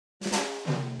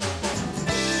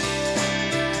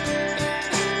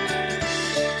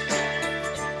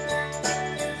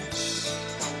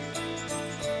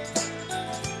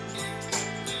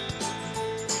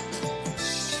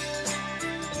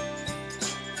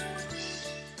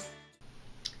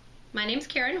My name's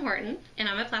Karen Horton, and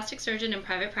I'm a plastic surgeon in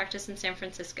private practice in San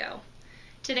Francisco.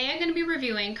 Today I'm going to be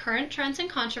reviewing Current Trends and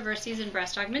Controversies in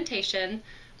Breast Augmentation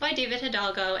by David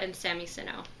Hidalgo and Sammy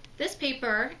Sino. This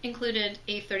paper included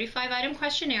a 35-item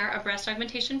questionnaire of breast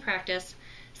augmentation practice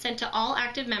sent to all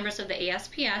active members of the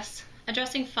ASPS,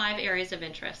 addressing 5 areas of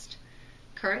interest: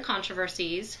 current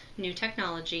controversies, new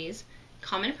technologies,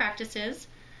 common practices,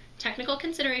 technical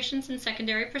considerations and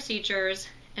secondary procedures,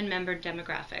 and member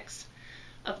demographics.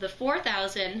 Of the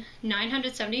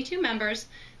 4,972 members,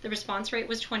 the response rate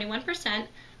was 21%,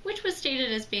 which was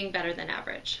stated as being better than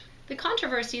average. The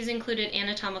controversies included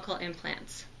anatomical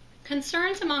implants.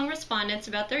 Concerns among respondents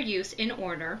about their use in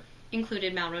order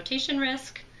included malrotation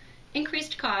risk,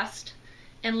 increased cost,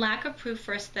 and lack of proof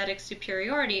for aesthetic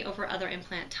superiority over other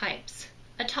implant types.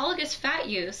 Autologous fat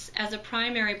use as a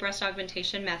primary breast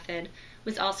augmentation method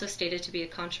was also stated to be a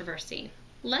controversy.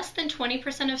 Less than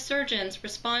 20% of surgeons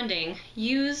responding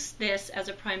use this as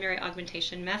a primary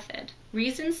augmentation method.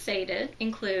 Reasons stated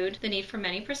include the need for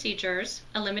many procedures,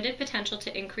 a limited potential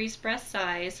to increase breast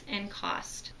size, and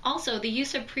cost. Also, the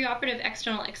use of preoperative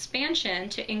external expansion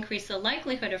to increase the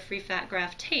likelihood of free fat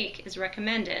graft take is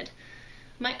recommended.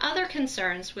 My other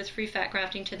concerns with free fat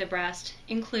grafting to the breast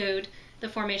include the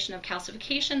formation of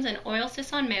calcifications and oil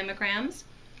cysts on mammograms,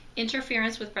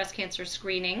 interference with breast cancer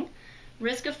screening,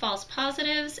 risk of false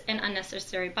positives and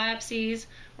unnecessary biopsies,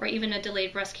 or even a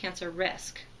delayed breast cancer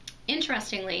risk.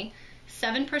 Interestingly,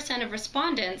 7% of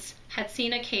respondents had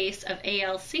seen a case of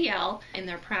ALCL in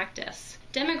their practice.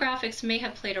 Demographics may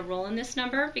have played a role in this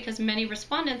number because many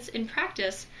respondents in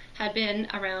practice had been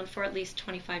around for at least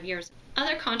 25 years.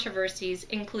 Other controversies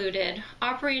included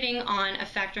operating on a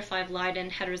factor V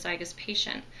Leiden heterozygous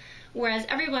patient. Whereas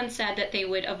everyone said that they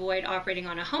would avoid operating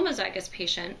on a homozygous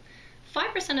patient,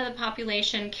 5% of the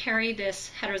population carry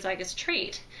this heterozygous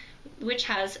trait, which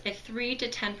has a 3 to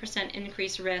 10%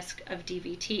 increased risk of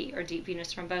DVT, or deep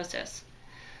venous thrombosis.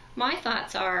 My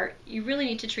thoughts are you really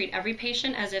need to treat every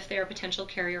patient as if they're a potential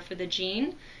carrier for the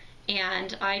gene,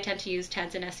 and I tend to use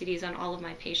TEDs and SCDs on all of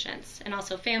my patients, and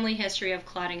also family history of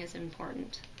clotting is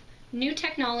important. New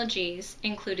technologies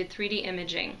included 3D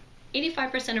imaging.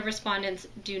 85% of respondents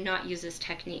do not use this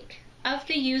technique. Of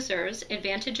the users,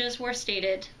 advantages were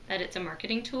stated that it's a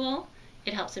marketing tool,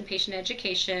 it helps in patient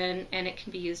education, and it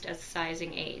can be used as a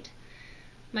sizing aid.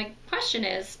 My question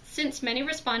is, since many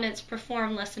respondents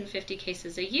perform less than 50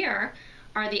 cases a year,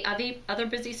 are the other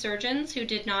busy surgeons who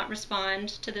did not respond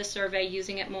to this survey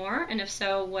using it more? And if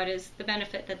so, what is the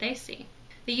benefit that they see?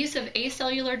 The use of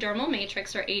acellular dermal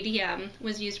matrix, or ADM,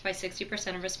 was used by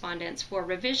 60% of respondents for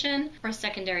revision or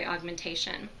secondary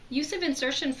augmentation. Use of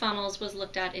insertion funnels was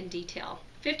looked at in detail.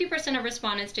 50% of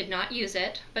respondents did not use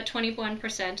it, but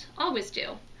 21% always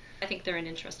do. I think they're an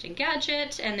interesting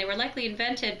gadget, and they were likely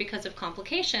invented because of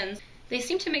complications. They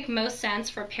seem to make most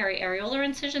sense for periareolar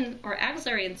incision or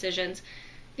axillary incisions.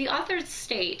 The authors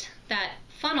state that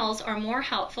funnels are more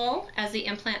helpful as the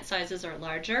implant sizes are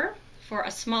larger, for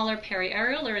a smaller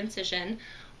periareolar incision,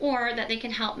 or that they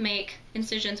can help make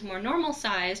incisions more normal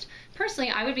sized. Personally,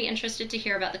 I would be interested to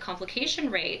hear about the complication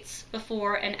rates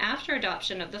before and after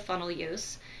adoption of the funnel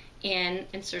use in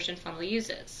insertion funnel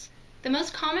uses. The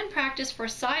most common practice for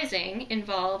sizing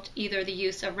involved either the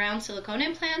use of round silicone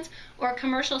implants or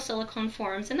commercial silicone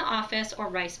forms in the office or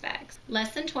rice bags.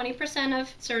 Less than 20%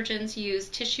 of surgeons use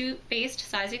tissue-based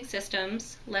sizing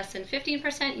systems, less than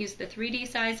 15% use the 3D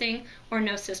sizing, or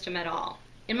no system at all.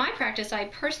 In my practice, I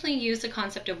personally use the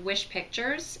concept of wish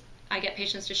pictures. I get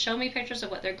patients to show me pictures of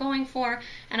what they're going for,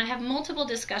 and I have multiple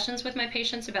discussions with my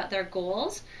patients about their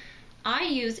goals. I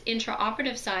use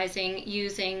intraoperative sizing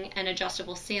using an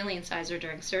adjustable saline sizer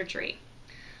during surgery.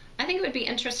 I think it would be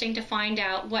interesting to find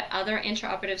out what other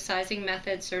intraoperative sizing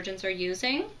methods surgeons are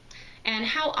using, and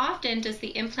how often does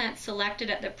the implant selected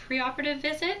at the preoperative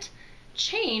visit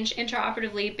change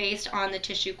intraoperatively based on the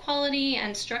tissue quality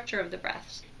and structure of the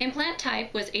breast. Implant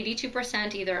type was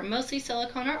 82% either mostly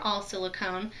silicone or all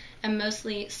silicone, and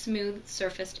mostly smooth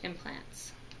surfaced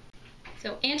implants.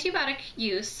 So antibiotic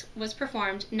use was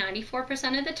performed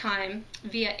 94% of the time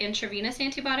via intravenous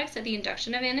antibiotics at the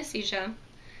induction of anesthesia.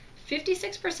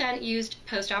 56% used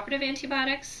postoperative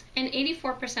antibiotics, and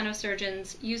 84% of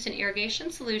surgeons used an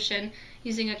irrigation solution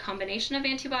using a combination of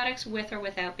antibiotics with or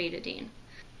without betadine.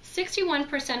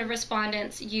 61% of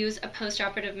respondents use a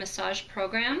postoperative massage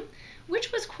program,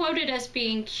 which was quoted as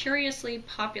being curiously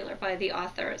popular by the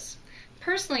authors.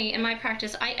 Personally, in my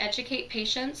practice, I educate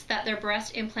patients that their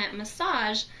breast implant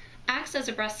massage acts as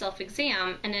a breast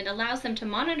self-exam, and it allows them to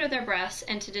monitor their breasts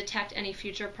and to detect any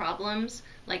future problems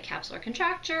like capsular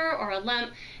contracture or a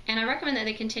lump, and I recommend that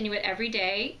they continue it every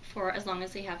day for as long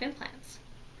as they have implants.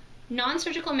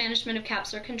 Non-surgical management of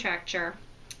capsular contracture.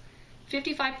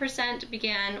 55%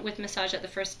 began with massage at the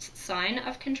first sign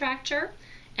of contracture,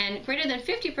 and greater than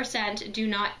 50% do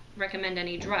not recommend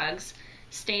any drugs,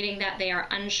 stating that they are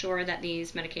unsure that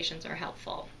these medications are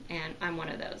helpful, and I'm one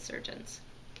of those surgeons.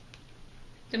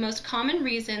 The most common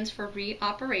reasons for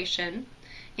reoperation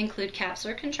include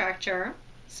capsular contracture,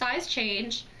 size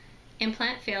change,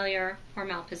 implant failure, or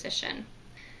malposition.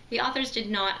 The authors did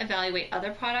not evaluate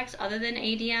other products other than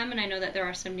ADM, and I know that there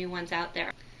are some new ones out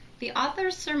there. The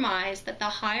authors surmised that the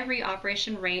high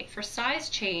reoperation rate for size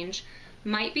change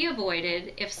might be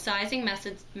avoided if sizing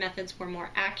methods were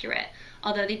more accurate,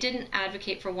 although they didn't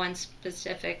advocate for one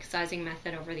specific sizing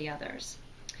method over the others.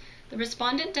 The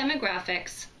respondent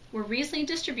demographics were reasonably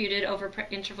distributed over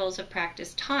intervals of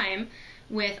practice time,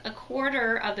 with a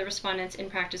quarter of the respondents in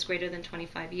practice greater than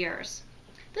 25 years.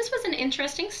 This was an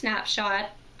interesting snapshot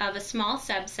of a small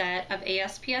subset of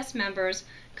ASPS members'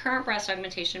 current breast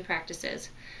augmentation practices,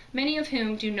 many of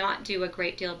whom do not do a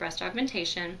great deal of breast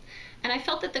augmentation, and I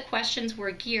felt that the questions were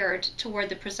geared toward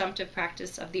the presumptive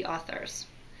practice of the authors.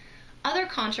 Other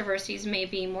controversies may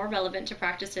be more relevant to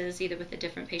practices either with a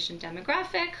different patient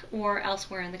demographic or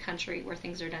elsewhere in the country where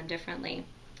things are done differently.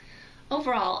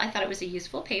 Overall, I thought it was a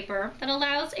useful paper that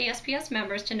allows ASPS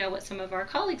members to know what some of our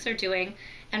colleagues are doing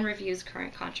and reviews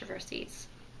current controversies.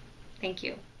 Thank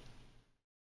you.